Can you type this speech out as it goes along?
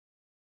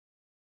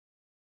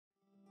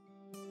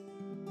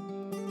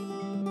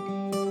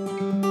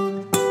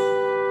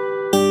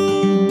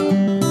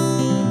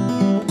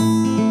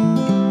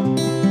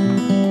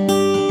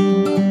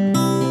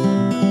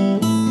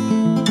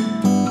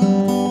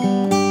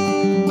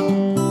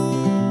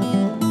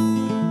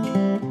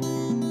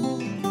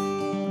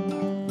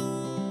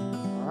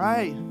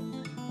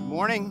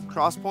morning,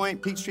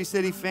 Crosspoint Peachtree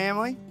City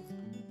family,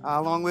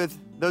 along with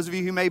those of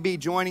you who may be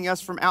joining us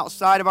from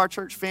outside of our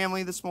church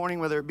family this morning,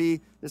 whether it be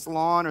this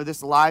lawn or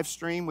this live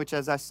stream, which,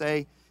 as I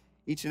say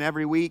each and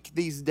every week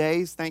these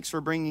days, thanks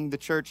for bringing the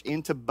church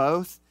into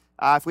both.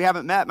 If we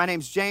haven't met, my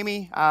name's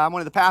Jamie. I'm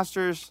one of the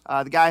pastors,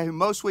 the guy who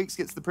most weeks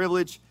gets the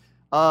privilege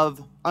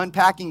of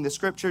unpacking the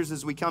scriptures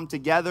as we come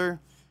together.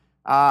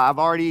 I've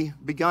already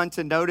begun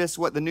to notice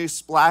what the new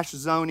splash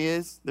zone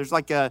is. There's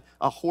like a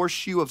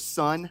horseshoe of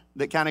sun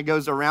that kind of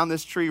goes around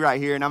this tree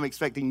right here, and I'm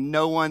expecting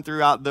no one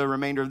throughout the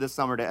remainder of this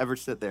summer to ever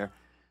sit there.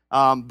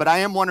 But I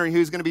am wondering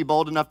who's going to be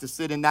bold enough to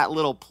sit in that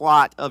little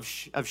plot of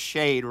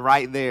shade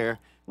right there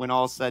when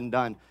all's said and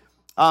done.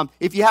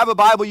 If you have a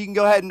Bible, you can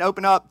go ahead and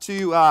open up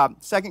to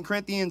 2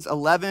 Corinthians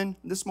 11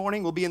 this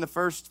morning. We'll be in the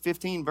first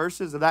 15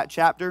 verses of that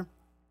chapter.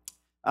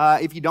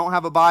 If you don't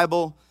have a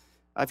Bible,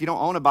 if you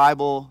don't own a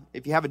Bible,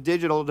 if you have a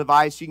digital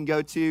device, you can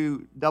go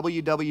to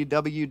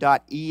www.esv.org,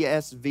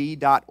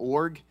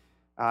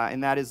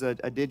 and that is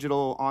a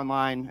digital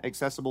online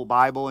accessible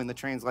Bible in the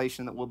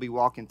translation that we'll be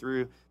walking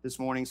through this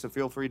morning, so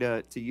feel free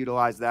to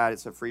utilize that.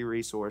 It's a free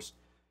resource.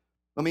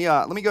 Let me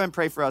go ahead and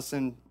pray for us,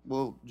 and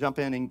we'll jump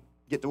in and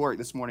get to work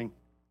this morning.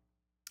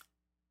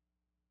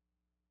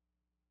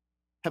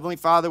 Heavenly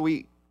Father,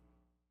 we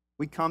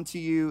come to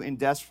you in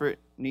desperate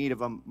need of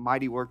a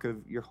mighty work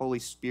of your Holy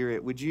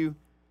Spirit. Would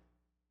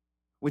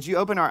you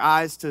open our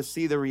eyes to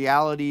see the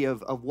reality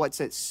of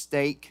what's at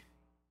stake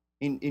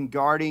in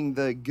guarding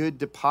the good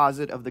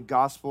deposit of the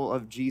gospel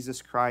of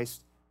Jesus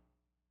Christ?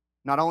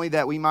 Not only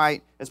that we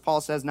might, as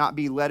Paul says, not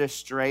be led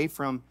astray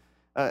from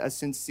a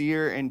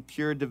sincere and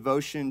pure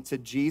devotion to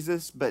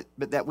Jesus, but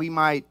that we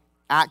might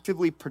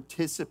actively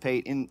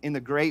participate in the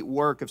great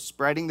work of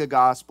spreading the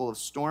gospel, of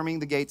storming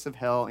the gates of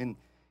hell in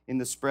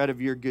the spread of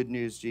your good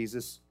news,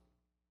 Jesus.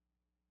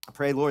 I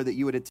pray, Lord, that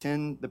you would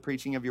attend the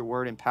preaching of your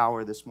word in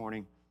power this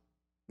morning.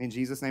 In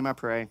Jesus' name I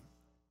pray,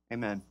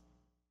 amen.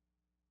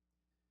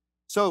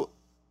 So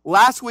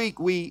last week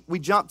we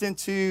jumped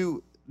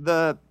into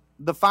the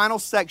final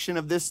section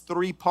of this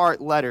three-part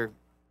letter.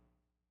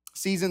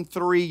 Season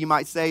 3, you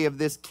might say, of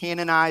this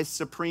canonized,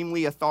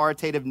 supremely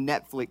authoritative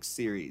Netflix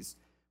series.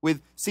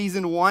 With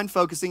season 1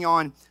 focusing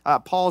on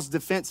Paul's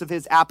defense of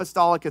his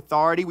apostolic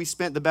authority. We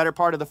spent the better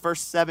part of the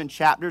first 7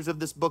 chapters of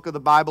this book of the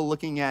Bible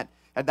looking at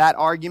that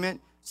argument.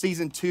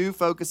 Season 2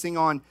 focusing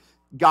on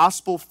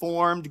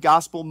gospel-formed,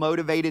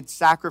 gospel-motivated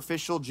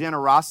sacrificial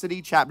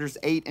generosity, chapters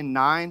 8 and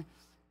 9.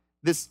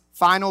 This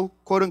final,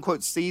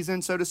 quote-unquote,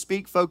 season, so to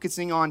speak,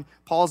 focusing on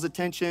Paul's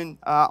attention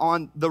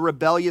on the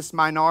rebellious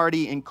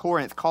minority in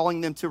Corinth,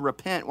 calling them to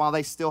repent while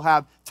they still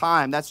have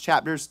time. That's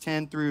chapters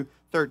 10 through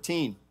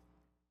 13.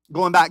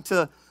 Going back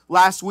to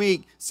last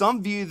week,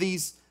 some view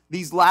these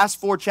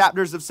last 4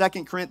 chapters of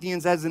 2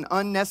 Corinthians as an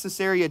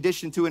unnecessary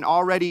addition to an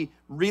already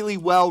really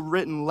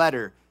well-written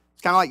letter.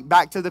 It's kind of like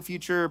Back to the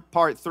Future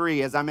Part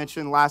 3, as I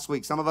mentioned last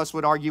week. Some of us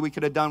would argue we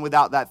could have done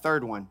without that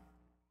third one.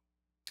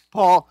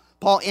 Paul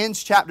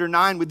ends chapter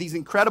 9 with these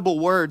incredible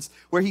words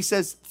where he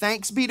says,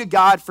 "Thanks be to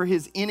God for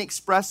his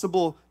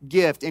inexpressible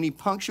gift," and he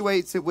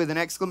punctuates it with an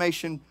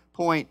exclamation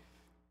point,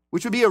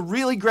 which would be a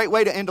really great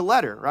way to end a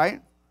letter,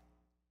 right?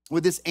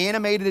 With this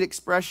animated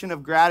expression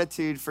of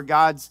gratitude for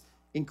God's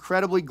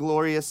incredibly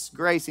glorious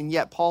grace, and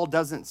yet Paul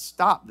doesn't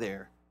stop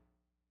there.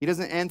 He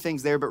doesn't end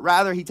things there, but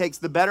rather he takes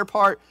the better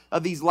part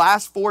of these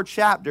last 4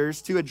 chapters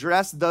to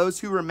address those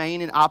who remain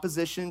in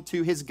opposition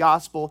to his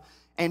gospel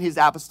and his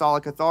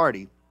apostolic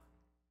authority.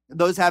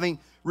 Those having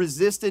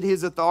resisted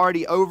his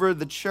authority over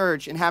the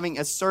church and having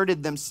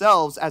asserted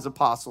themselves as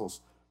apostles.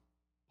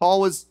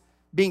 Paul was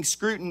being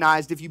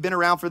scrutinized. If you've been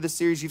around for this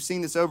series, you've seen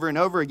this over and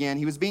over again.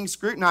 He was being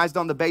scrutinized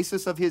on the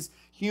basis of his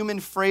human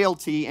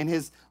frailty and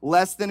his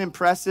less than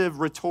impressive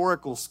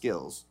rhetorical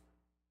skills.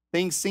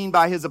 Things seen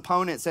by his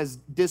opponents as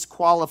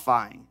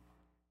disqualifying.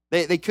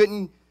 They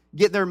couldn't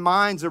get their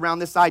minds around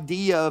this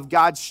idea of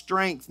God's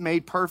strength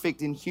made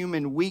perfect in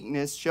human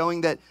weakness,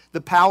 showing that the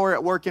power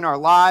at work in our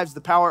lives,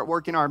 the power at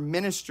work in our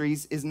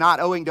ministries is not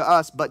owing to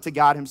us, but to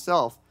God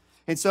himself.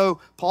 And so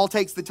Paul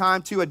takes the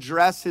time to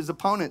address his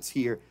opponents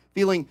here,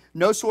 feeling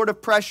no sort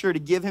of pressure to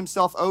give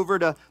himself over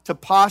to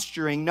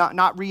posturing,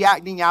 not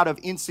reacting out of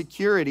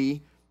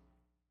insecurity.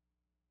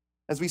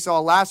 As we saw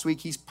last week,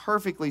 he's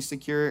perfectly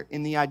secure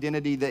in the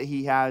identity that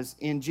he has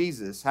in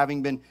Jesus,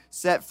 having been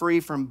set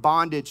free from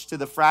bondage to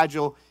the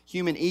fragile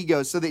human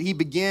ego, so that he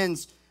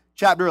begins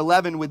chapter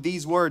 11 with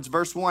these words.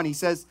 Verse 1, he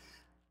says,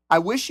 "I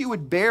wish you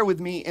would bear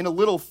with me in a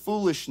little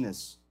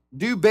foolishness.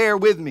 Do bear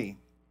with me."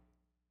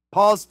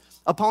 Paul's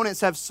opponents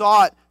have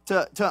sought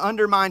to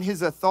undermine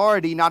his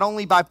authority, not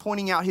only by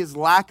pointing out his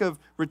lack of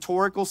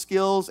rhetorical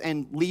skills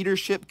and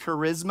leadership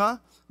charisma,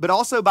 but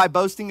also by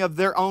boasting of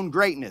their own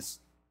greatness.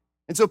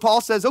 And so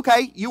Paul says,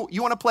 okay, you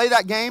want to play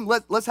that game?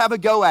 Let's have a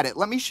go at it.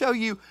 Let me show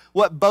you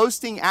what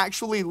boasting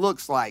actually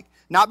looks like.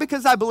 Not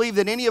because I believe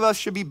that any of us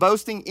should be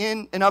boasting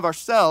in and of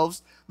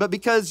ourselves, but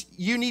because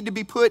you need to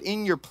be put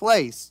in your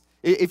place.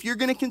 If you're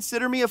going to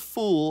consider me a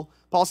fool,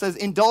 Paul says,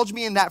 indulge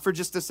me in that for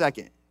just a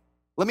second.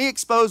 Let me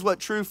expose what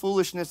true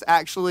foolishness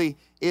actually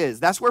is.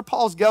 That's where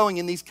Paul's going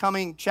in these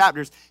coming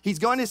chapters. He's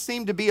going to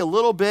seem to be a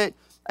little bit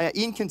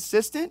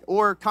inconsistent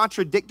or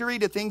contradictory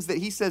to things that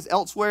he says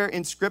elsewhere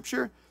in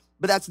Scripture,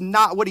 but that's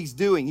not what he's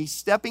doing. He's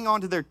stepping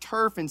onto their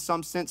turf in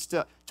some sense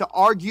to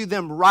argue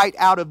them right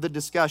out of the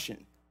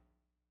discussion.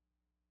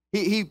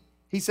 He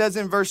says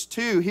in verse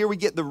 2, here we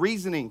get the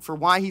reasoning for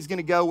why he's going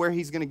to go where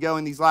he's going to go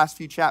in these last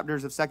few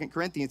chapters of 2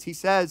 Corinthians. He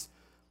says,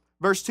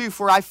 verse 2,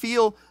 for I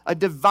feel a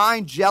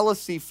divine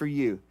jealousy for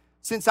you,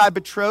 since I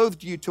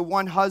betrothed you to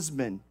one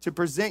husband to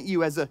present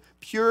you as a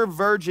pure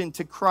virgin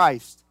to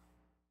Christ.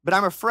 But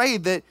I'm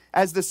afraid that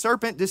as the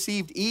serpent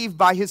deceived Eve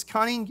by his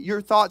cunning, your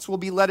thoughts will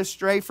be led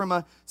astray from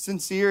a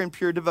sincere and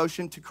pure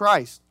devotion to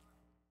Christ.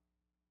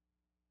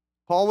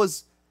 Paul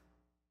was,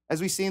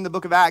 as we see in the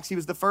book of Acts, he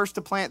was the first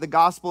to plant the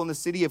gospel in the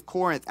city of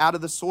Corinth, out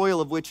of the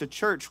soil of which a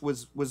church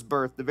was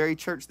birthed, the very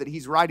church that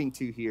he's writing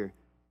to here.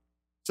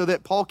 So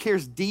that Paul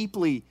cares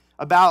deeply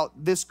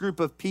about this group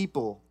of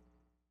people,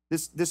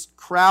 this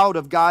crowd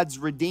of God's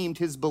redeemed,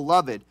 his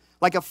beloved,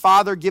 like a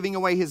father giving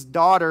away his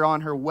daughter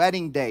on her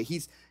wedding day.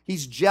 He's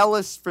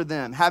jealous for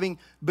them, having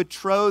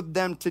betrothed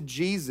them to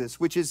Jesus,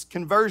 which is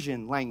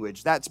conversion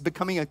language. That's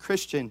becoming a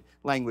Christian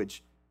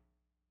language.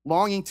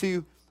 Longing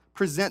to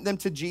present them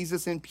to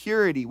Jesus in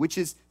purity, which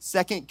is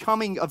second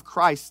coming of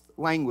Christ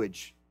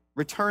language,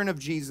 return of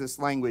Jesus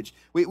language.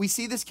 We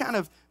see this kind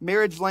of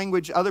marriage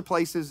language other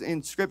places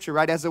in Scripture,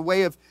 right, as a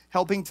way of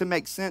helping to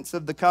make sense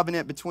of the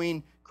covenant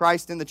between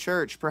Christ and the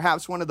church.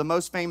 Perhaps one of the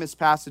most famous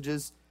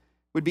passages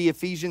would be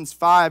Ephesians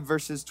 5,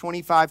 verses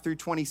 25 through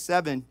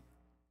 27,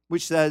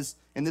 which says,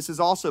 and this is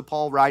also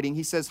Paul writing,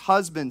 he says,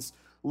 husbands,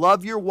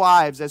 love your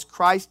wives as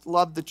Christ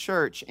loved the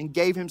church and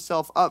gave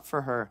himself up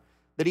for her,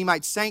 that he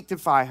might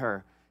sanctify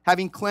her,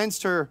 having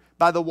cleansed her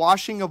by the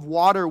washing of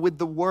water with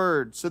the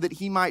word, so that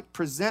he might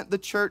present the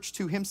church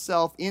to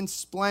himself in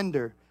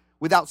splendor,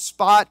 without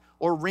spot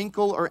or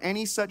wrinkle or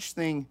any such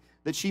thing,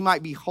 that she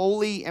might be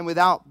holy and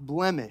without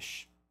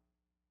blemish.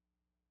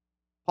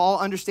 Paul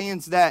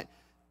understands that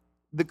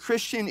the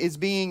Christian is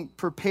being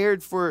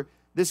prepared for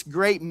this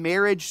great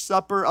marriage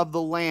supper of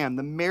the Lamb,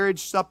 the marriage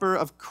supper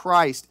of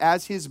Christ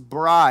as his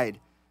bride.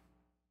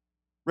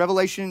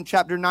 Revelation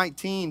chapter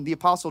 19, the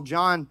Apostle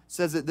John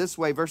says it this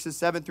way, verses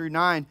 7 through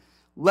 9.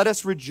 Let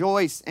us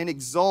rejoice and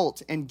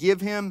exult and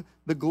give him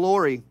the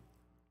glory,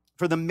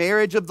 for the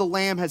marriage of the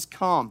Lamb has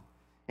come,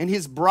 and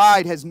his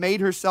bride has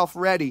made herself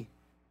ready.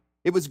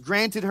 It was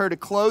granted her to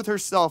clothe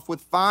herself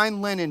with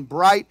fine linen,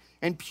 bright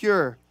and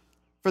pure.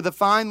 For the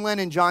fine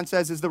linen, John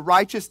says, is the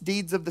righteous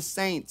deeds of the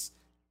saints.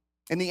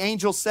 And the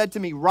angel said to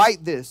me,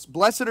 write this,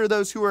 blessed are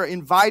those who are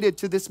invited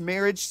to this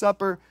marriage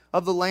supper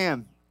of the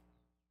Lamb.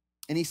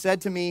 And he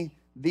said to me,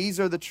 these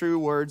are the true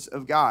words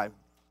of God.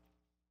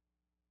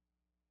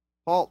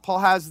 Paul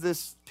has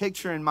this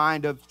picture in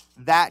mind of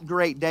that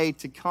great day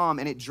to come,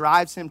 and it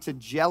drives him to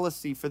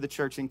jealousy for the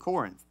church in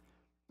Corinth,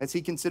 as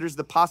he considers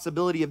the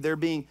possibility of their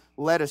being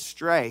led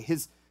astray.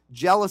 His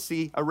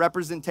jealousy, a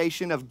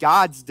representation of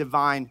God's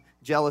divine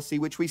jealousy,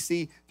 which we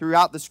see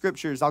throughout the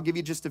Scriptures. I'll give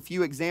you just a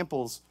few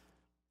examples.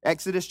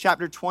 Exodus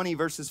chapter 20,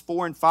 verses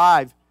 4 and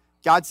 5.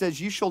 God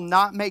says, you shall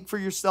not make for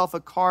yourself a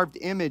carved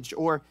image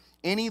or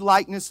any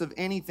likeness of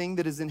anything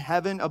that is in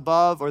heaven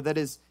above, or that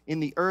is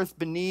in the earth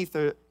beneath,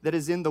 or that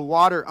is in the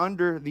water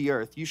under the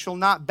earth. You shall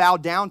not bow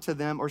down to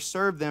them or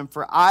serve them,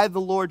 for I,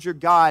 the Lord your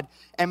God,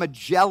 am a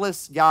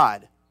jealous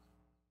God.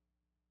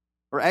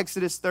 Or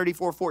Exodus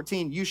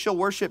 34:14, you shall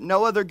worship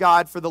no other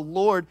God, for the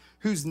Lord,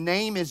 whose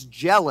name is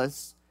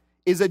jealous,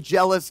 is a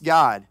jealous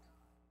God.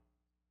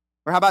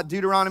 Or how about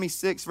Deuteronomy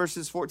 6,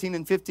 verses 14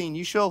 and 15?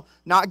 You shall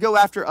not go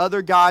after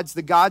other gods,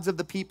 the gods of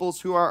the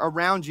peoples who are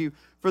around you,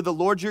 for the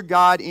Lord your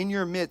God in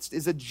your midst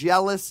is a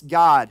jealous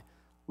God,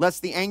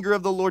 lest the anger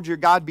of the Lord your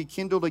God be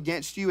kindled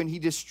against you and he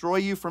destroy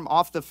you from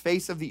off the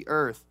face of the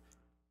earth.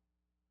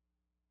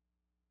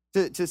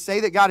 To say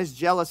that God is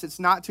jealous,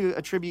 it's not to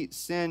attribute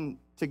sin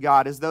to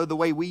God, as though the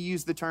way we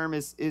use the term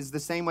is the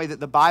same way that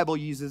the Bible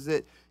uses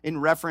it in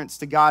reference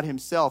to God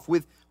himself.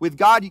 With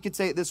God, you could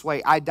say it this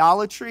way: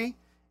 idolatry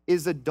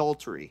is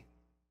adultery.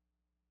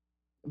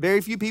 Very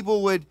few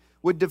people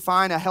would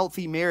define a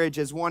healthy marriage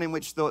as one in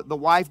which the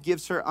wife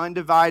gives her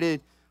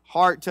undivided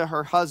heart to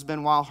her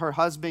husband while her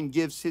husband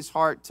gives his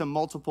heart to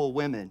multiple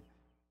women.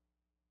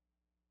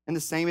 And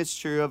the same is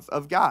true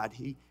of God.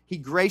 He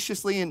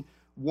graciously and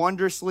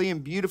wondrously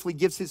and beautifully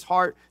gives his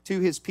heart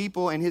to his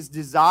people, and his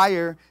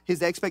desire,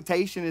 his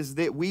expectation is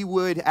that we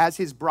would, as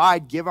his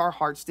bride, give our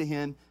hearts to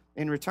him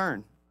in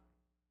return.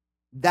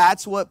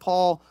 That's what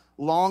Paul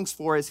longs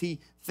for as he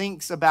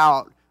thinks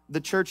about the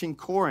church in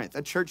Corinth,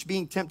 a church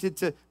being tempted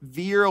to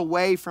veer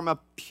away from a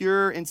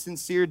pure and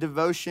sincere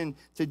devotion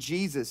to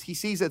Jesus. He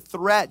sees a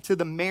threat to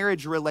the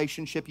marriage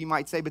relationship, you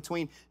might say,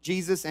 between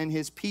Jesus and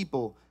his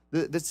people.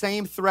 The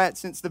same threat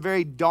since the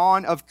very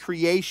dawn of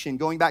creation,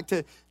 going back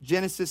to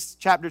Genesis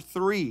chapter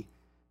 3.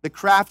 The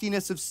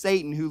craftiness of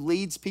Satan, who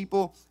leads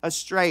people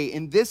astray,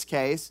 in this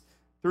case,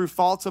 through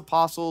false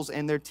apostles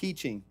and their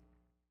teaching.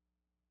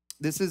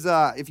 This is,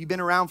 if you've been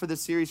around for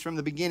this series from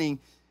the beginning,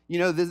 You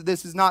know,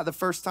 this is not the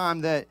first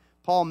time that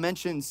Paul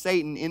mentions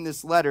Satan in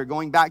this letter.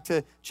 Going back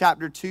to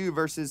chapter 2,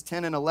 verses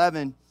 10 and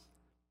 11,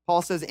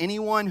 Paul says,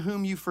 anyone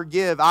whom you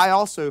forgive, I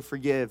also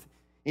forgive.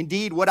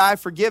 Indeed, what I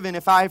have forgiven,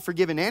 if I have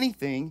forgiven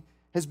anything,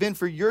 has been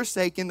for your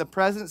sake in the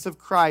presence of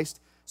Christ,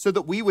 so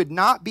that we would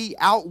not be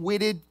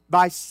outwitted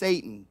by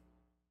Satan.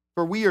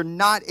 For we are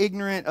not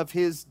ignorant of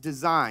his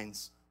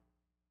designs.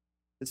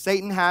 That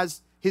Satan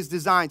has his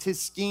designs,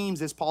 his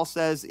schemes, as Paul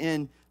says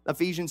in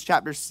Ephesians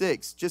chapter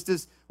 6. Just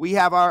as we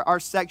have our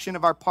section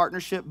of our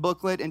partnership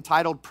booklet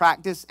entitled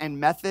Practice and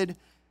Method,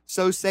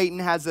 so Satan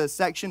has a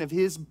section of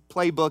his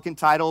playbook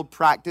entitled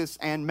Practice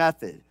and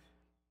Method.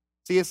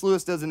 C.S.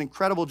 Lewis does an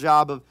incredible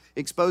job of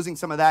exposing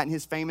some of that in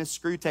his famous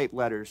Screwtape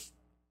Letters,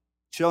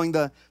 showing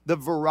the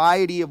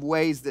variety of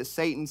ways that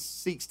Satan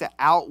seeks to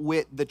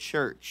outwit the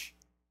church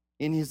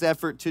in his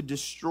effort to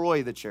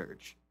destroy the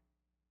church.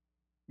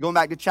 Going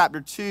back to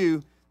chapter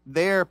 2,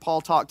 there Paul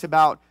talked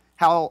about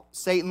how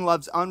Satan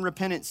loves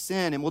unrepentant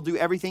sin and will do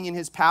everything in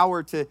his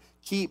power to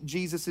keep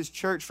Jesus'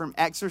 church from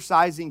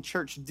exercising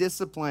church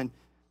discipline.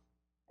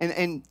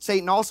 And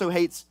Satan also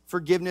hates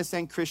forgiveness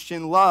and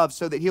Christian love,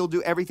 so that he'll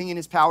do everything in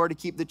his power to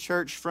keep the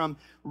church from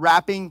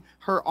wrapping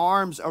her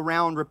arms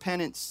around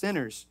repentant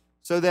sinners.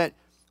 So that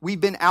we've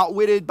been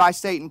outwitted by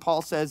Satan,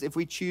 Paul says, if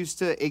we choose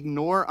to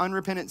ignore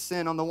unrepentant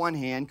sin on the one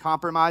hand,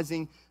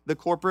 compromising the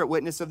corporate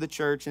witness of the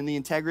church and the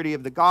integrity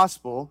of the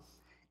gospel.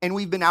 And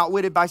we've been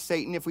outwitted by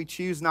Satan if we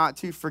choose not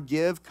to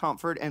forgive,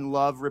 comfort, and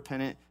love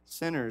repentant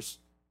sinners,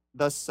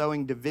 thus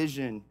sowing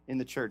division in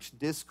the church,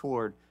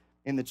 discord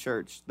in the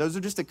church. Those are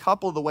just a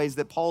couple of the ways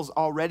that Paul's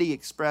already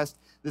expressed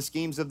the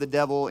schemes of the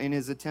devil in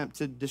his attempt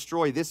to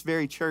destroy this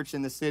very church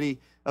in the city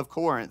of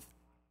Corinth.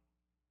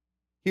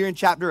 Here in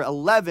chapter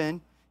 11,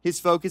 his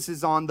focus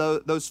is on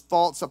those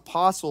false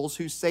apostles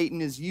who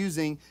Satan is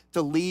using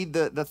to lead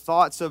the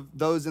thoughts of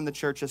those in the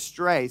church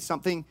astray,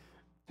 something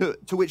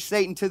to which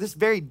Satan to this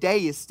very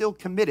day is still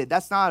committed.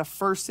 That's not a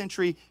first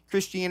century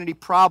Christianity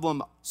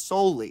problem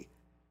solely.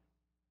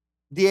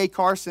 D.A.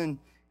 Carson,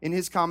 in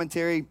his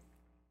commentary,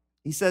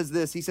 he says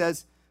this. He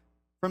says,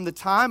 from the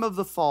time of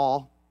the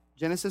fall,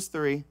 Genesis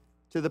 3,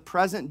 to the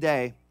present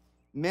day,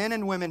 men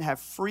and women have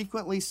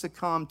frequently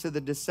succumbed to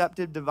the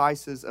deceptive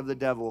devices of the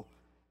devil.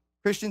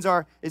 Christians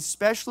are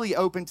especially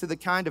open to the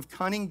kind of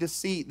cunning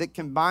deceit that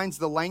combines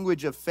the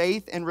language of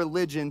faith and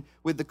religion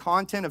with the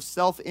content of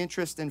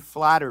self-interest and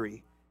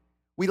flattery.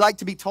 We like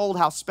to be told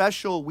how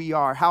special we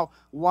are, how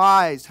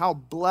wise, how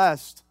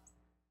blessed.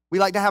 We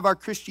like to have our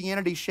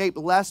Christianity shaped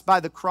less by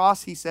the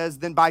cross, he says,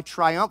 than by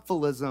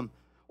triumphalism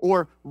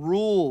or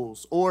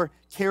rules or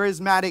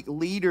charismatic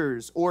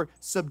leaders or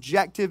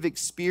subjective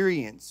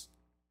experience.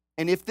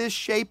 And if this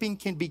shaping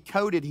can be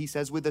coated, he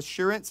says, with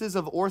assurances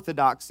of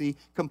orthodoxy,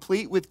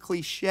 complete with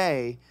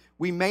cliche,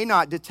 we may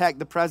not detect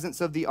the presence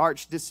of the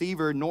arch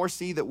deceiver, nor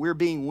see that we're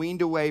being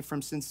weaned away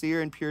from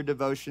sincere and pure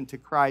devotion to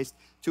Christ,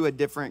 to a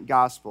different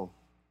gospel.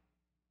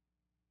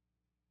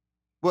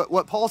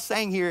 What Paul's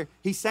saying here,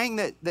 he's saying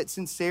that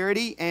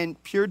sincerity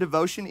and pure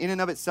devotion in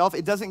and of itself,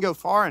 it doesn't go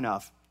far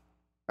enough.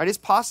 Right? It's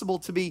possible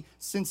to be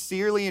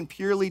sincerely and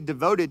purely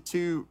devoted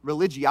to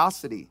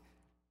religiosity.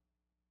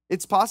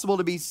 It's possible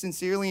to be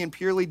sincerely and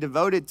purely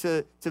devoted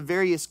to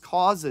various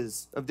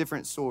causes of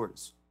different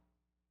sorts.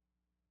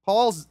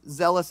 Paul's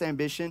zealous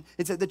ambition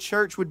is that the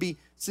church would be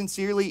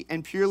sincerely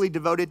and purely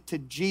devoted to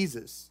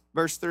Jesus.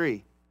 Verse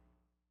 3.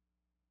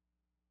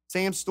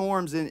 Sam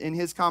Storms, in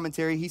his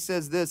commentary, he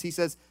says this. He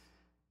says,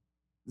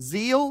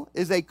 zeal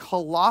is a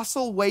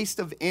colossal waste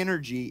of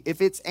energy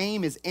if its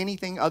aim is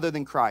anything other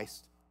than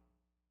Christ.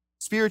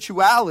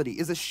 Spirituality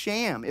is a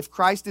sham if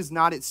Christ is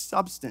not its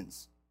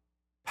substance.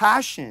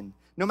 Passion,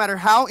 no matter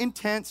how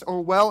intense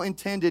or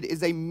well-intended,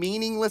 is a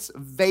meaningless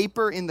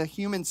vapor in the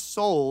human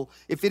soul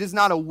if it is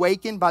not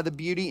awakened by the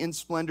beauty and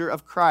splendor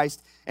of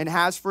Christ and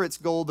has for its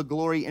goal the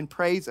glory and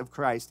praise of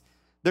Christ.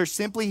 There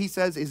simply, he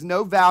says, is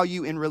no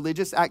value in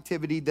religious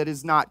activity that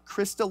is not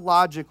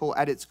Christological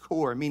at its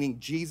core, meaning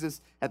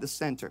Jesus at the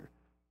center.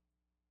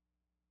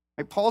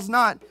 Right? Paul's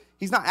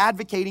he's not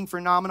advocating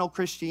for nominal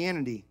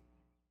Christianity.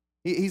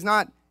 He's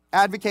not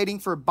advocating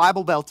for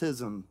Bible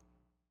Beltism.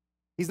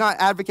 He's not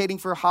advocating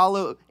for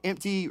hollow,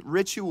 empty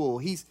ritual.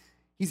 He's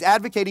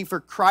advocating for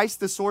Christ,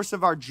 the source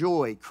of our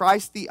joy,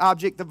 Christ, the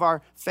object of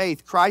our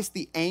faith, Christ,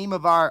 the aim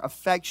of our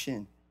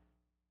affection.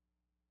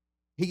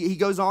 He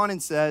goes on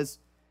and says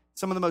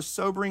some of the most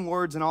sobering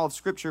words in all of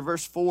Scripture.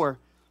 Verse 4,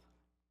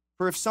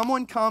 for if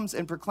someone comes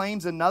and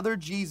proclaims another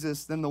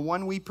Jesus than the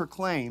one we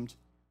proclaimed,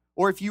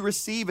 or if you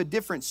receive a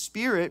different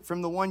spirit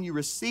from the one you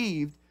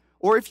received,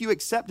 or if you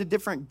accept a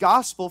different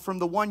gospel from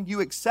the one you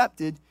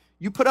accepted,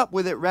 you put up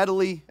with it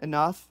readily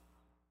enough.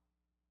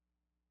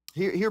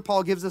 Here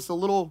Paul gives us a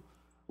little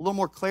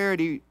more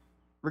clarity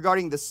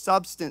regarding the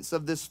substance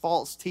of this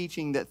false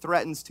teaching that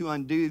threatens to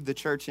undo the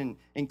church in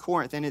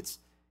Corinth. And it's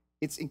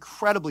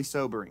incredibly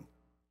sobering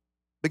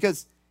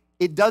because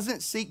it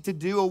doesn't seek to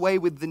do away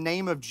with the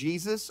name of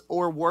Jesus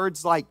or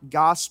words like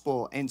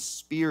gospel and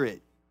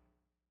spirit,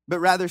 but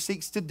rather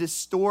seeks to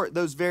distort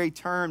those very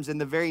terms in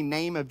the very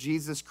name of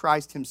Jesus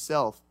Christ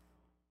himself.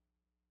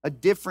 a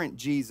different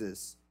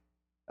Jesus,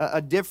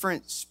 a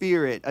different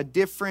spirit, a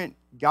different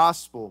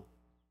gospel.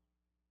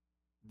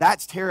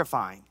 That's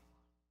terrifying.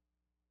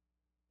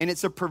 And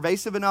it's a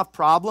pervasive enough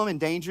problem and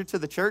danger to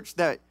the church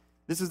that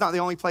this is not the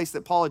only place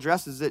that Paul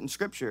addresses it in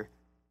Scripture.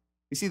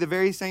 We see the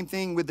very same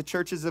thing with the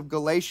churches of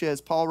Galatia,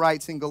 as Paul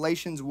writes in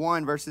Galatians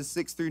 1, verses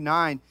 6 through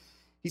 9.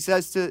 He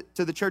says to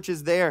the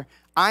churches there,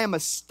 I am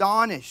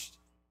astonished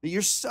that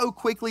you're so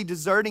quickly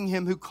deserting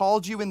him who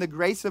called you in the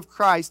grace of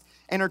Christ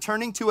and are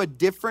turning to a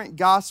different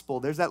gospel.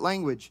 There's that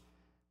language.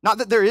 Not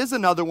that there is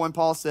another one,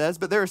 Paul says,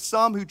 but there are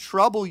some who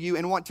trouble you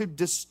and want to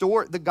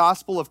distort the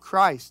gospel of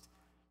Christ.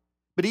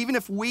 But even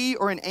if we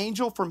or an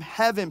angel from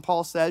heaven,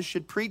 Paul says,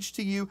 should preach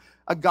to you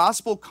a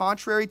gospel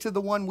contrary to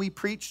the one we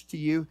preached to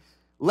you,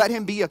 let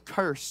him be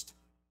accursed.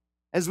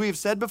 As we have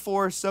said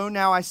before, so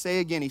now I say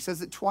again. He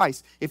says it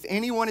twice. If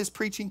anyone is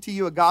preaching to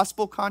you a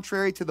gospel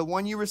contrary to the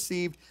one you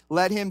received,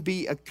 let him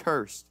be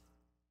accursed.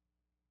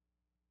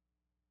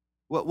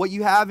 What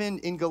you have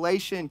in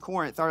Galatia and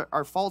Corinth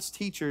are false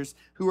teachers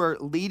who are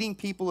leading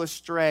people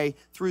astray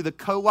through the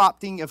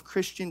co-opting of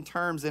Christian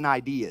terms and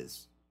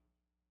ideas,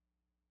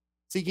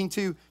 seeking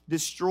to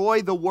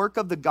destroy the work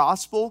of the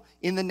gospel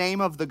in the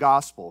name of the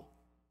gospel,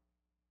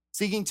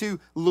 seeking to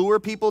lure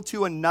people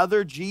to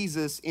another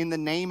Jesus in the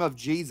name of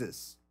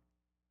Jesus.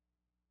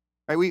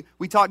 Right?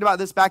 We talked about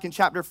this back in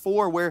chapter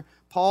 4 where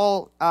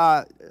Paul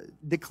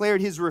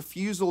declared his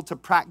refusal to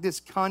practice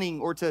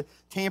cunning or to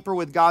tamper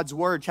with God's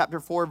word, chapter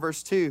 4,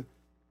 verse 2.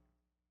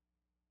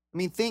 I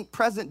mean, think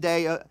present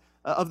day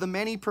of the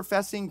many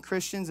professing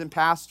Christians and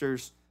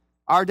pastors,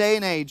 our day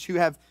and age, who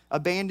have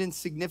abandoned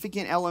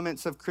significant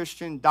elements of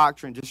Christian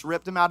doctrine, just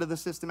ripped them out of the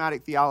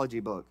systematic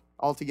theology book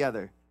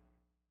altogether.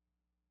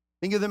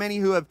 Think of the many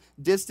who have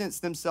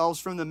distanced themselves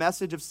from the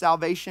message of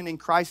salvation in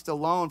Christ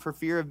alone for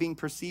fear of being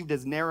perceived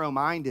as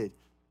narrow-minded.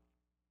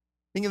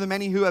 Think of the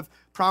many who have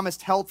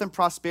promised health and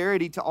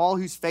prosperity to all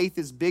whose faith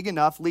is big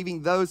enough,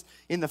 leaving those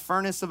in the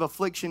furnace of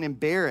affliction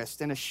embarrassed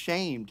and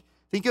ashamed.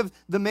 Think of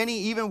the many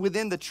even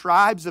within the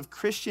tribes of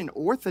Christian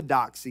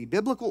orthodoxy,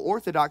 biblical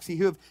orthodoxy,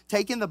 who have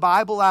taken the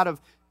Bible out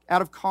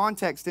of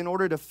context in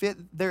order to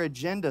fit their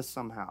agenda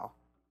somehow.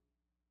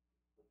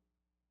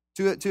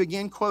 To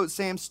again quote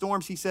Sam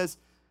Storms, he says,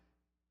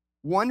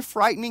 one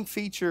frightening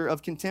feature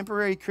of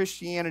contemporary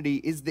Christianity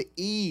is the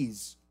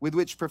ease with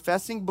which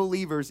professing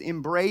believers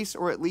embrace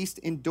or at least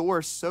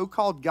endorse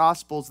so-called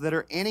gospels that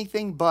are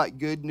anything but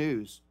good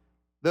news,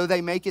 though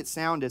they make it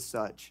sound as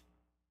such.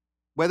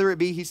 Whether it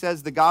be, he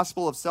says, the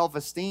gospel of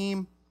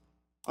self-esteem,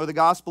 or the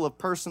gospel of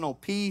personal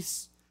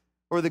peace,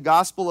 or the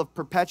gospel of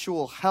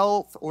perpetual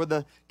health, or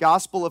the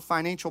gospel of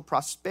financial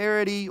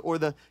prosperity, or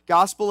the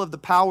gospel of the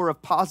power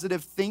of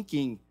positive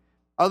thinking.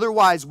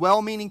 Otherwise,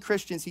 well-meaning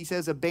Christians, he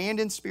says,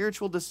 abandon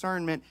spiritual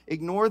discernment,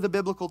 ignore the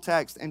biblical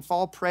text, and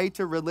fall prey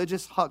to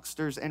religious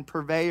hucksters and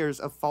purveyors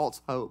of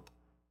false hope.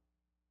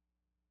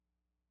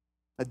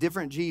 A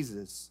different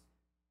Jesus,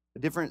 a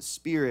different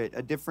spirit,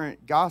 a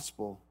different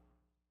gospel.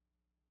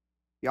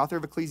 The author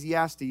of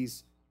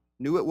Ecclesiastes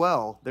knew it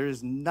well. There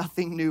is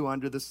nothing new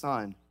under the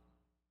sun.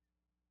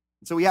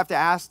 So we have to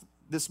ask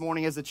this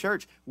morning as a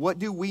church, what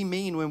do we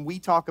mean when we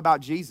talk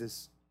about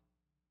Jesus?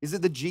 Is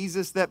it the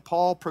Jesus that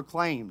Paul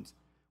proclaimed?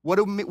 What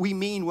do we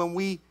mean when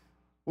we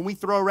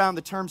throw around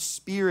the term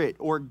spirit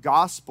or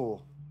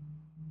gospel?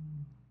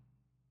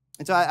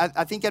 And so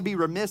I think I'd be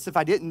remiss if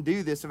I didn't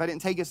do this, if I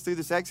didn't take us through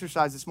this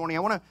exercise this morning.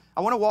 I want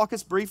to walk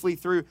us briefly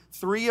through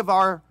three of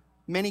our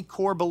many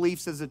core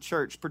beliefs as a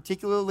church,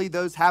 particularly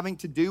those having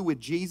to do with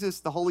Jesus,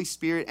 the Holy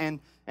Spirit,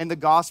 and the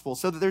gospel,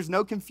 so that there's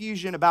no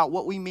confusion about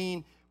what we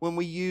mean when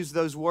we use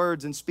those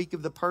words and speak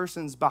of the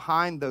persons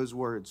behind those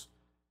words.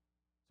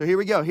 So here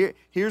we go.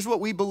 Here's what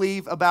we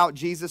believe about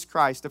Jesus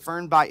Christ,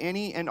 affirmed by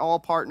any and all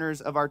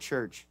partners of our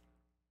church.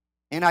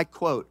 And I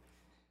quote,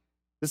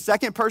 the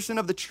second person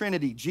of the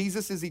Trinity,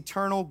 Jesus is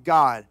eternal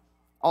God.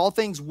 All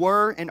things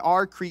were and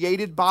are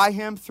created by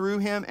him, through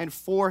him, and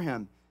for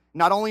him.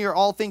 Not only are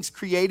all things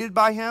created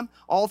by him,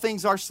 all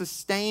things are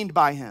sustained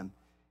by him.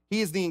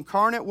 He is the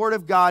incarnate Word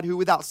of God who,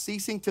 without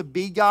ceasing to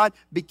be God,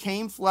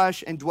 became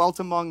flesh and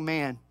dwelt among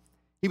man.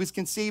 He was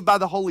conceived by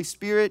the Holy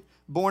Spirit,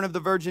 born of the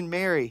Virgin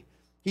Mary.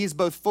 He is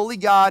both fully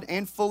God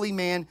and fully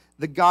man,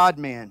 the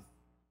God-man.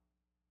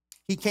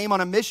 He came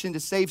on a mission to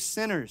save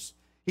sinners.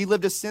 He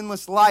lived a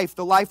sinless life,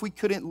 the life we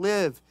couldn't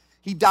live.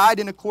 He died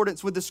in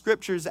accordance with the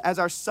Scriptures as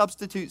our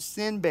substitute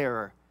sin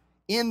bearer.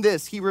 In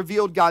this, he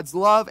revealed God's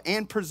love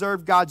and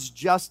preserved God's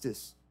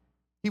justice.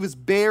 He was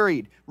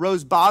buried,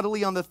 rose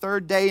bodily on the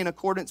third day in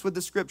accordance with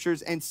the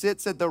Scriptures, and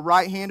sits at the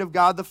right hand of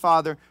God the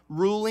Father,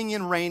 ruling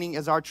and reigning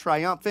as our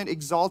triumphant,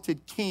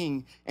 exalted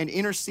King, and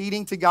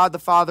interceding to God the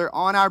Father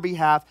on our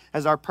behalf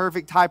as our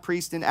perfect high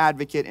priest and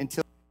advocate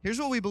until... Here's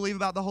what we believe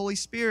about the Holy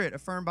Spirit,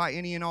 affirmed by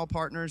any and all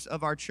partners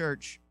of our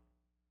church.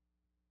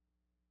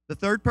 The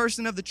third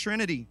person of the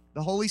Trinity,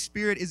 the Holy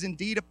Spirit, is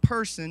indeed a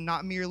person,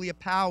 not merely a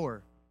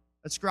power.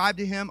 Ascribed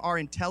to him are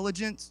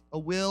intelligence, a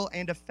will,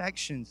 and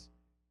affections.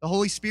 The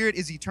Holy Spirit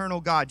is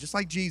eternal God, just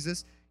like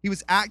Jesus. He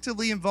was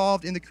actively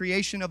involved in the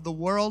creation of the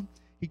world.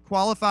 He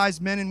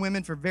qualifies men and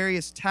women for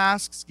various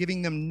tasks,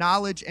 giving them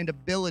knowledge and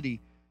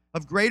ability.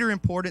 Of greater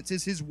importance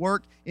is his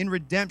work in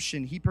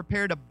redemption. He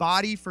prepared a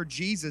body for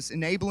Jesus,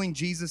 enabling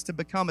Jesus to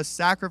become a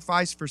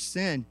sacrifice for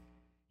sin.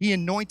 He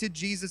anointed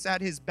Jesus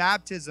at his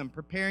baptism,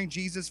 preparing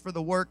Jesus for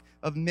the work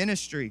of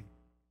ministry.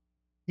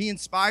 He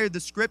inspired the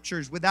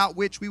scriptures, without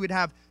which we would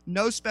have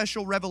no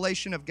special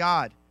revelation of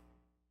God.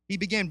 He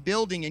began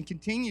building and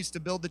continues to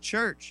build the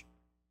church.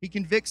 He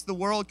convicts the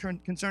world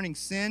concerning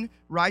sin,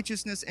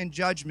 righteousness, and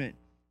judgment.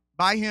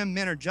 By him,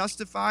 men are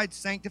justified,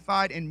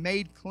 sanctified, and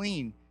made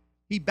clean.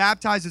 He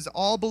baptizes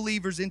all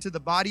believers into the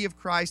body of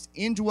Christ,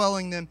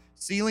 indwelling them,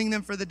 sealing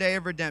them for the day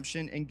of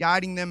redemption, and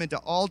guiding them into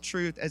all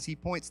truth as he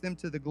points them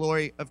to the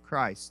glory of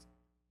Christ.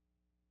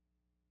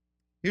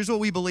 Here's what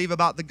we believe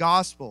about the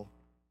gospel,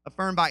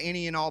 affirmed by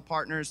any and all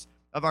partners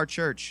of our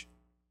church.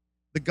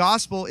 The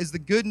gospel is the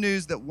good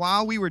news that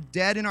while we were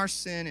dead in our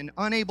sin and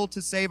unable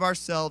to save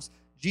ourselves,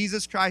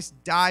 Jesus Christ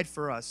died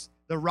for us,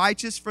 the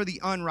righteous for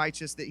the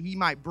unrighteous, that he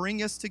might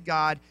bring us to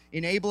God,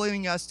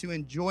 enabling us to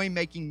enjoy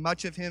making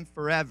much of him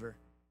forever.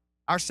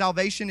 Our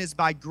salvation is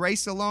by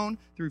grace alone,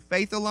 through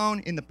faith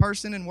alone, in the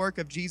person and work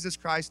of Jesus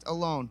Christ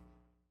alone.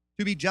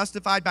 To be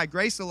justified by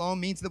grace alone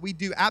means that we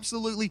do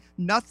absolutely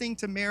nothing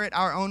to merit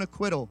our own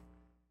acquittal.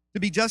 To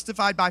be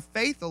justified by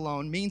faith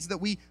alone means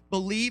that we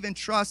believe and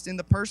trust in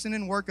the person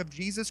and work of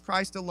Jesus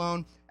Christ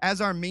alone as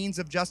our means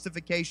of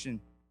justification.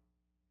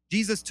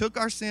 Jesus took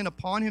our sin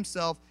upon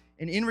himself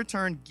and in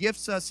return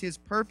gifts us his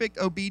perfect,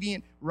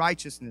 obedient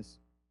righteousness.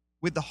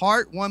 With the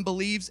heart, one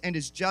believes and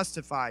is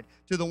justified.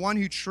 To the one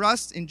who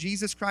trusts in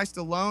Jesus Christ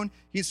alone,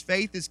 his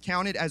faith is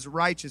counted as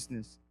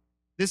righteousness.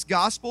 This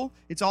gospel,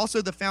 it's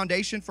also the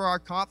foundation for our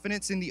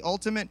confidence in the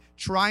ultimate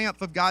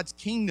triumph of God's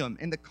kingdom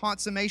and the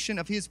consummation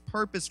of his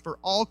purpose for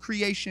all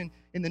creation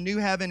in the new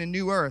heaven and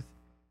new earth.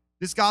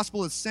 This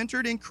gospel is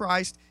centered in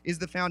Christ, is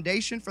the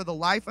foundation for the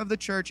life of the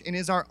church, and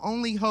is our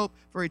only hope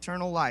for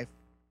eternal life.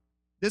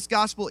 This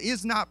gospel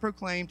is not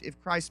proclaimed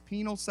if Christ's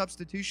penal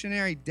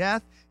substitutionary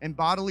death and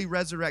bodily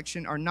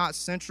resurrection are not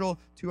central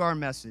to our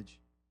message.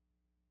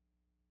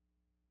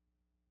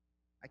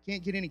 I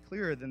can't get any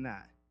clearer than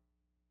that.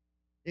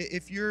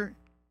 If you're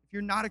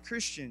not a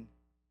Christian,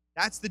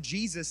 that's the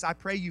Jesus I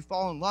pray you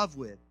fall in love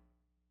with.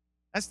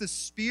 That's the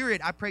Spirit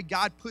I pray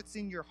God puts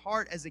in your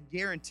heart as a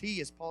guarantee,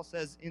 as Paul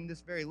says in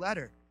this very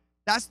letter.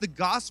 That's the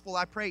gospel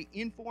I pray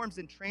informs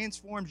and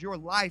transforms your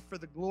life for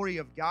the glory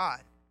of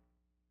God.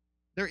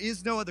 There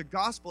is no other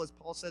gospel, as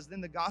Paul says,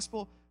 than the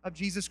gospel of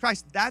Jesus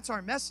Christ. That's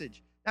our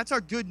message. That's our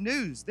good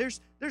news.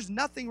 There's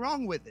nothing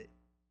wrong with it.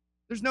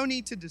 There's no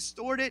need to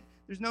distort it.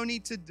 There's no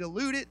need to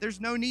dilute it. There's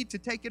no need to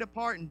take it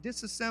apart and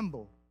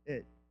disassemble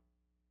it.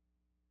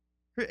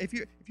 If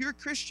you're a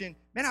Christian,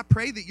 man, I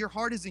pray that your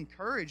heart is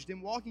encouraged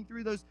in walking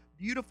through those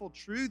beautiful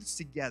truths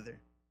together,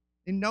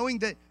 in knowing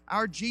that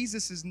our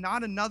Jesus is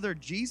not another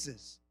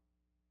Jesus,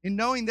 in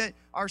knowing that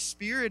our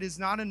spirit is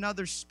not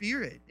another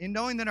spirit, in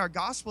knowing that our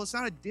gospel is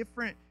not a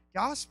different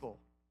gospel.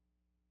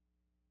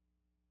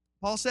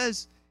 Paul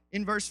says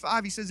in verse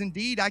 5, he says,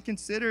 "Indeed, I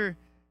consider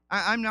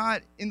I'm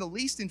not in the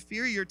least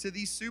inferior to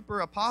these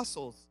super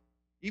apostles.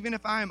 Even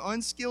if I am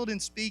unskilled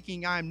in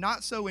speaking, I am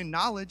not so in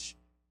knowledge.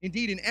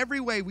 Indeed, in every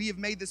way we have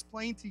made this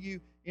plain to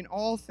you in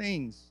all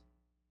things."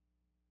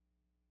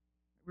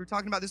 We were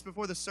talking about this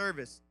before the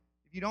service.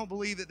 If you don't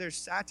believe that there's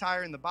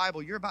satire in the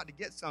Bible, you're about to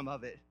get some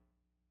of it.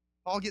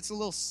 Paul gets a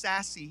little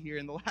sassy here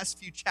in the last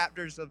few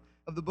chapters of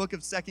the book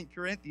of 2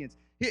 Corinthians.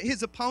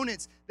 His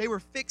opponents, they were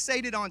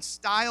fixated on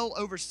style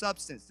over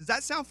substance. Does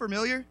that sound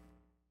familiar?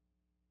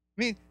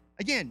 I mean,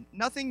 again,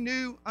 nothing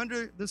new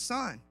under the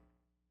sun.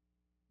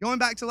 Going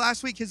back to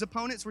last week, his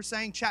opponents were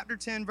saying, chapter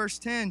 10, verse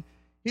 10,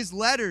 his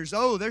letters,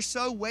 they're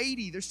so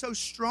weighty, they're so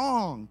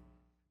strong.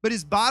 But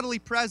his bodily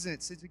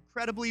presence is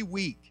incredibly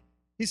weak.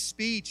 His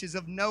speech is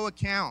of no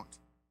account.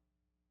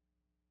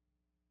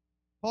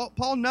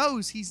 Paul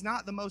knows he's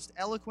not the most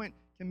eloquent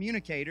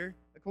communicator,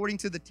 according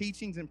to the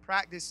teachings and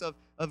practice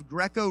of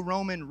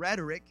Greco-Roman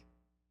rhetoric.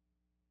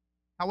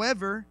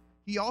 However,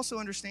 he also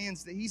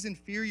understands that he's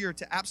inferior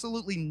to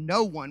absolutely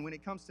no one when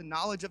it comes to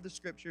knowledge of the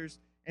Scriptures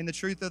and the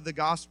truth of the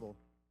gospel.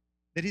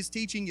 That his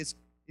teaching is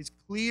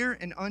clear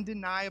and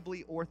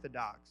undeniably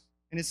orthodox,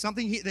 and it's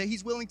something that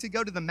he's willing to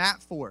go to the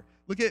mat for.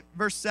 Look at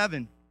verse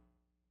 7.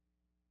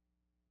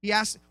 He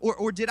asks,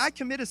 or did I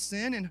commit a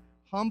sin in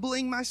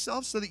humbling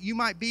myself so that you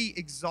might be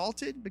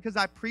exalted because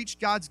I preached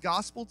God's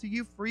gospel to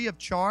you free of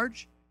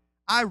charge?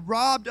 I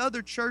robbed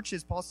other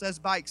churches, Paul says,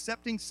 by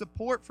accepting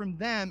support from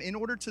them in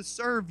order to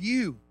serve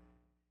you.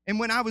 And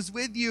when I was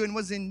with you and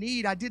was in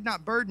need, I did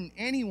not burden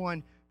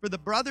anyone. For the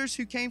brothers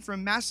who came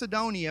from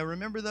Macedonia,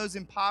 remember those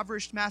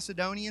impoverished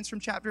Macedonians from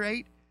chapter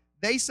 8?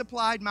 They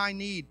supplied my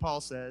need,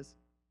 Paul says.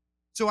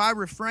 So I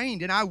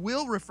refrained, and I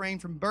will refrain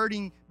from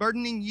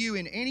burdening you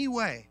in any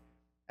way.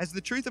 As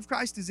the truth of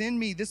Christ is in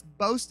me, this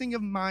boasting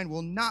of mine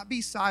will not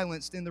be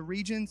silenced in the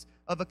regions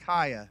of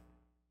Achaia.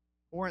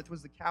 Corinth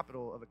was the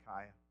capital of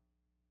Achaia.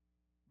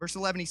 Verse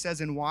 11, he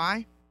says, and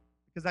why?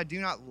 Because I do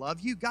not love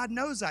you? God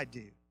knows I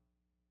do.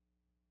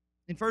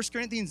 In 1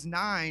 Corinthians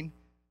 9,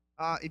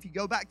 if you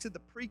go back to the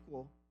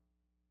prequel,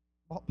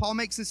 Paul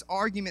makes this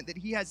argument that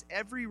he has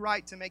every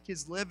right to make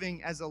his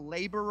living as a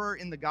laborer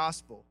in the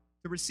gospel,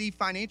 to receive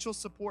financial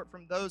support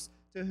from those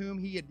to whom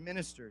he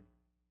administered.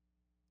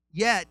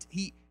 Yet,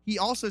 he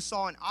also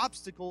saw an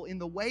obstacle in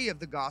the way of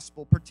the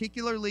gospel,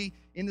 particularly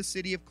in the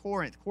city of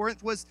Corinth.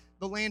 Corinth was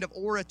the land of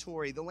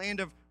oratory, the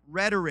land of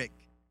rhetoric.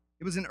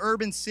 It was an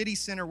urban city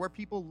center where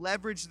people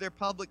leveraged their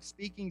public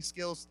speaking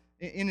skills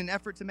in an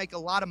effort to make a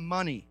lot of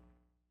money.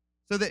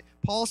 So that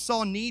Paul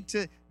saw need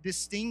to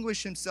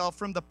distinguish himself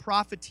from the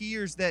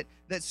profiteers that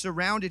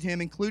surrounded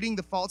him, including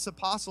the false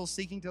apostles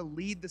seeking to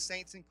lead the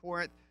saints in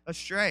Corinth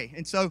astray.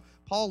 And so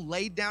Paul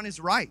laid down his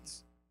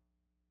rights,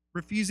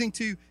 refusing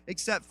to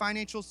accept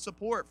financial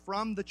support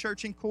from the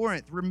church in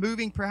Corinth,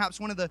 removing perhaps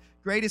one of the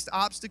greatest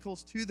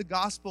obstacles to the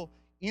gospel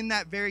in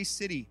that very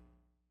city.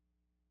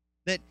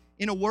 That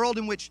in a world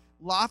in which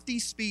lofty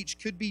speech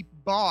could be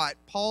bought,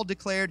 Paul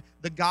declared,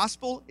 the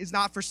gospel is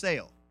not for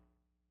sale.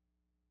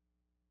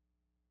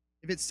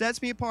 If it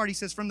sets me apart, he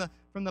says, from the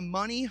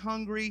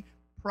money-hungry,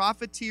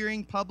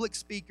 profiteering public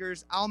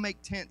speakers, I'll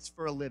make tents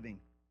for a living.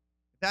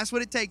 If that's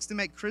what it takes to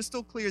make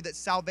crystal clear that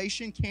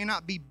salvation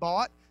cannot be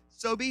bought,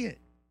 so be it.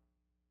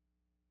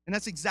 And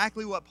that's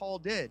exactly what Paul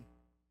did.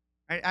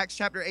 Right? Acts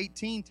chapter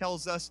 18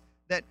 tells us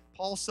that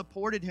Paul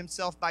supported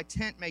himself by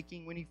tent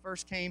making when he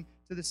first came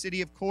to the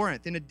city of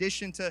Corinth, in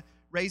addition to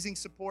raising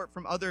support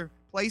from other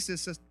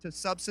places to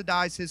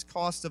subsidize his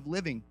cost of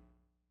living.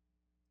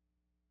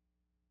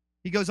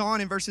 He goes on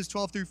in verses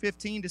 12 through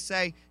 15 to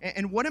say,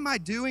 and what am I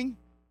doing?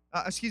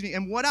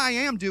 And what I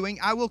am doing,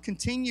 I will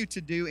continue to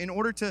do in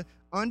order to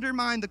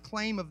undermine the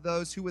claim of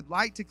those who would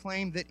like to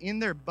claim that in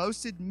their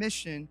boasted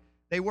mission,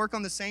 they work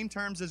on the same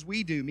terms as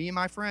we do, me and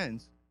my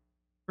friends.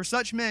 For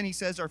such men, he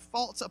says, are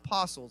false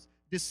apostles,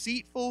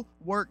 deceitful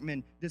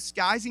workmen,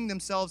 disguising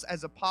themselves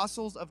as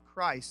apostles of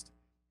Christ.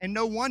 And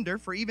no wonder,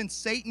 for even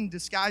Satan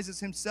disguises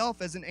himself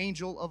as an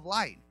angel of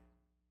light.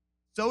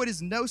 So it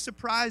is no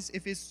surprise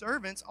if his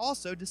servants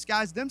also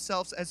disguise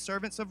themselves as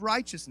servants of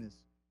righteousness.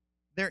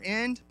 Their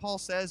end, Paul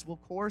says, will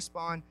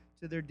correspond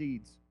to their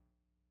deeds.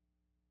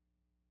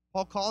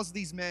 Paul calls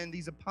these men,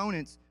 these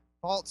opponents,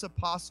 false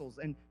apostles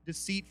and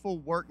deceitful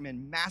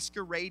workmen,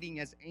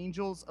 masquerading as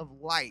angels of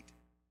light,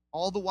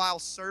 all the while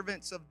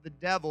servants of the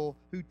devil,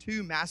 who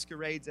too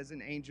masquerades as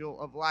an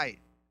angel of light.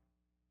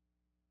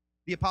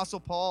 The Apostle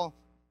Paul,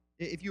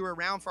 if you were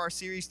around for our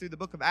series through the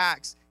book of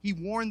Acts, he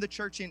warned the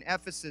church in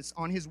Ephesus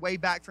on his way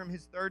back from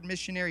his third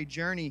missionary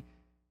journey,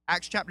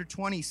 Acts chapter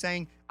 20,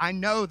 saying, I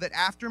know that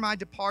after my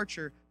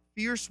departure,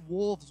 fierce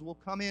wolves will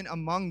come in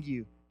among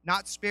you,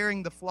 not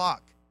sparing the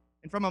flock.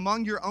 And from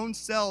among your own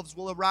selves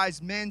will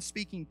arise men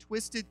speaking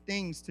twisted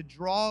things to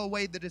draw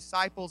away the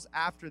disciples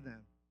after them.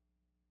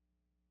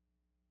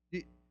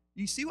 Do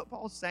you see what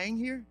Paul's saying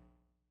here?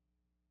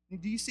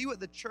 Do you see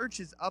what the church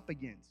is up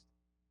against?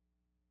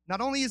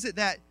 Not only is it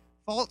that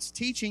false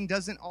teaching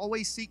doesn't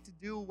always seek to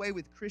do away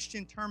with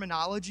Christian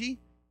terminology,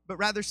 but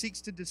rather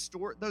seeks to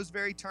distort those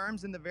very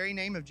terms in the very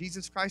name of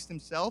Jesus Christ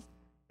himself,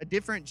 a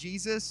different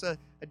Jesus, a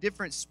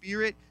different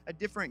spirit, a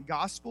different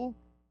gospel.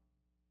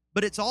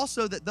 But it's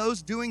also that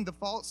those doing the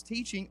false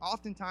teaching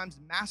oftentimes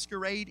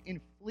masquerade in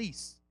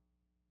fleece.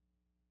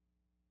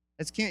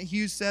 As Kent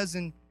Hughes says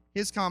in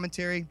his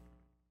commentary,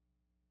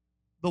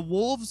 the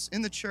wolves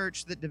in the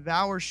church that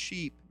devour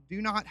sheep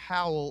do not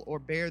howl or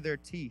bare their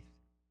teeth.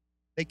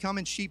 They come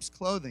in sheep's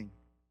clothing,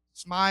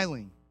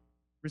 smiling,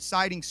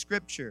 reciting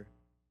scripture,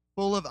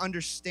 full of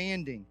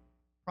understanding,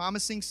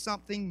 promising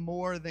something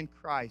more than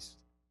Christ.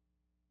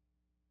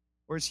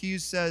 Or as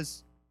Hughes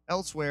says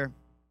elsewhere,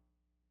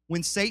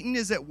 when Satan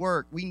is at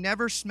work, we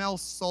never smell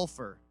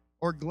sulfur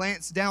or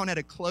glance down at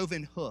a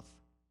cloven hoof.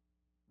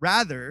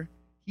 Rather,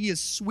 he is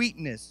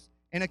sweetness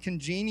and a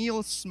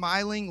congenial,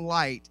 smiling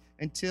light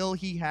until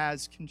he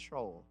has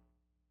control.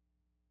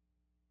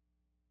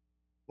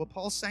 What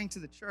Paul's saying to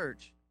the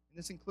church, and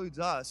this includes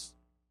us,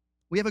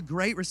 we have a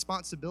great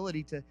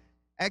responsibility to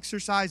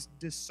exercise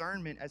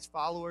discernment as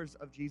followers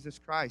of Jesus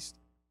Christ,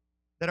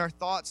 that our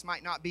thoughts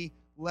might not be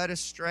led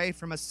astray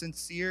from a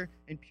sincere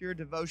and pure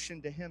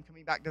devotion to him.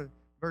 Coming back to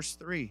verse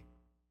 3.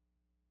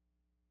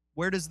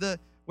 Where does the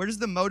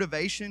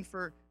motivation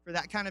for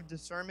that kind of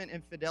discernment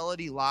and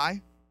fidelity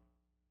lie?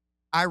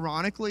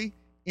 Ironically,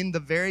 in the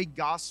very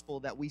gospel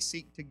that we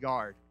seek to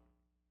guard.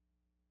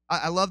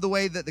 I love the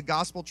way that the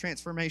Gospel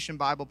Transformation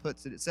Bible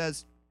puts it. It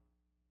says,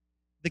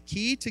 the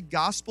key to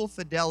gospel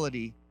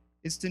fidelity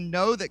is to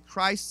know that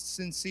Christ's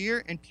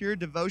sincere and pure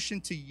devotion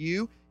to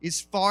you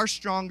is far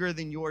stronger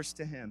than yours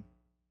to him.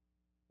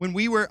 When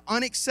we were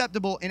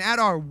unacceptable and at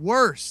our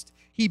worst,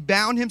 he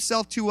bound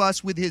himself to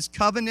us with his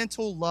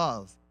covenantal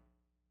love.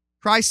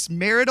 Christ's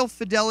marital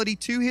fidelity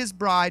to his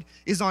bride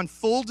is on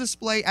full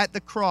display at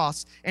the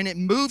cross, and it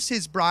moves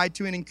his bride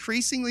to an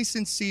increasingly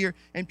sincere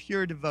and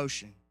pure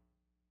devotion.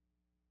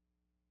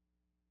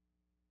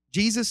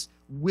 Jesus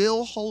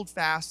will hold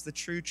fast the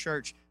true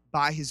church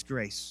by his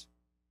grace.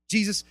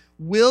 Jesus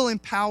will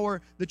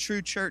empower the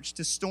true church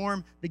to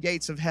storm the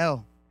gates of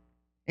hell.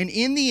 And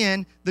in the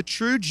end, the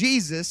true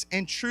Jesus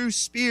and true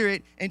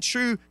Spirit and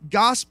true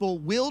gospel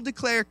will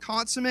declare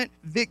consummate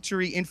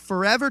victory and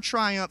forever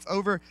triumph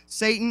over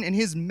Satan and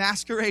his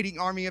masquerading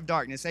army of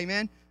darkness.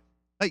 Amen?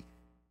 Like,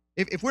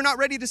 if we're not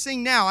ready to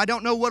sing now, I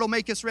don't know what'll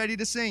make us ready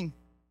to sing.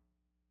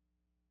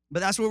 But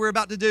that's what we're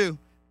about to do.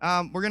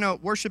 We're going to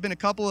worship in a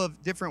couple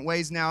of different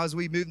ways now as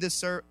we move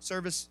this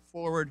service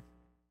forward.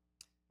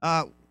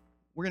 We're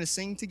going to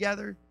sing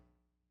together.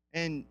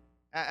 And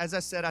as I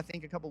said, I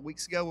think a couple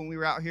weeks ago when we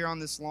were out here on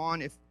this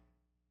lawn,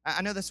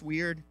 I know that's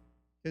weird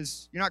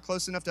because you're not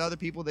close enough to other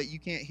people that you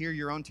can't hear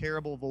your own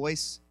terrible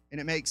voice, and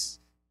it makes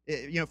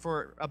it,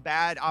 for a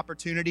bad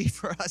opportunity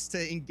for us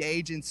to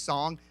engage in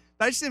song.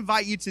 But I just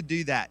invite you to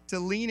do that, to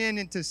lean in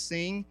and to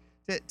sing,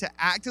 to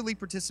actively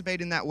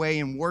participate in that way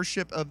in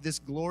worship of this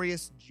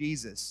glorious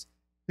Jesus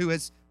who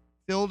has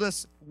filled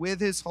us with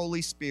his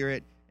Holy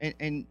Spirit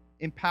and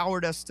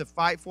empowered us to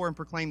fight for and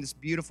proclaim this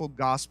beautiful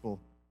gospel.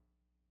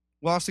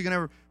 We're also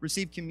going to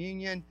receive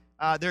communion.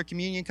 There are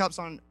communion cups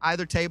on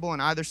either table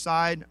on either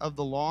side of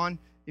the lawn.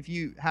 If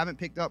you haven't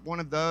picked up one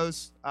of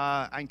those,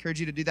 I encourage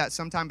you to do that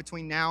sometime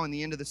between now and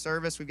the end of the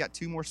service. We've got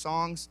 2 more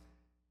songs.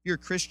 If you're a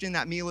Christian,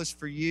 that meal is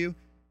for you.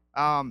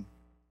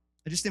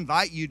 I just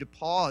invite you to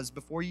pause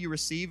before you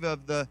receive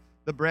of the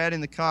bread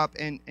and the cup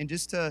and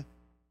just to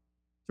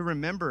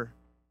remember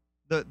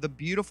the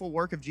beautiful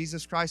work of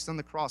Jesus Christ on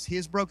the cross,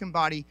 his broken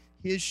body,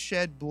 his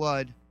shed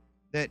blood,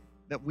 that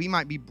we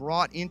might be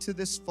brought into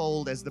this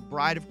fold as the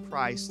bride of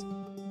Christ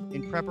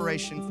in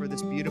preparation for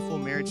this beautiful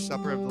marriage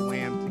supper of the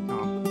Lamb to come.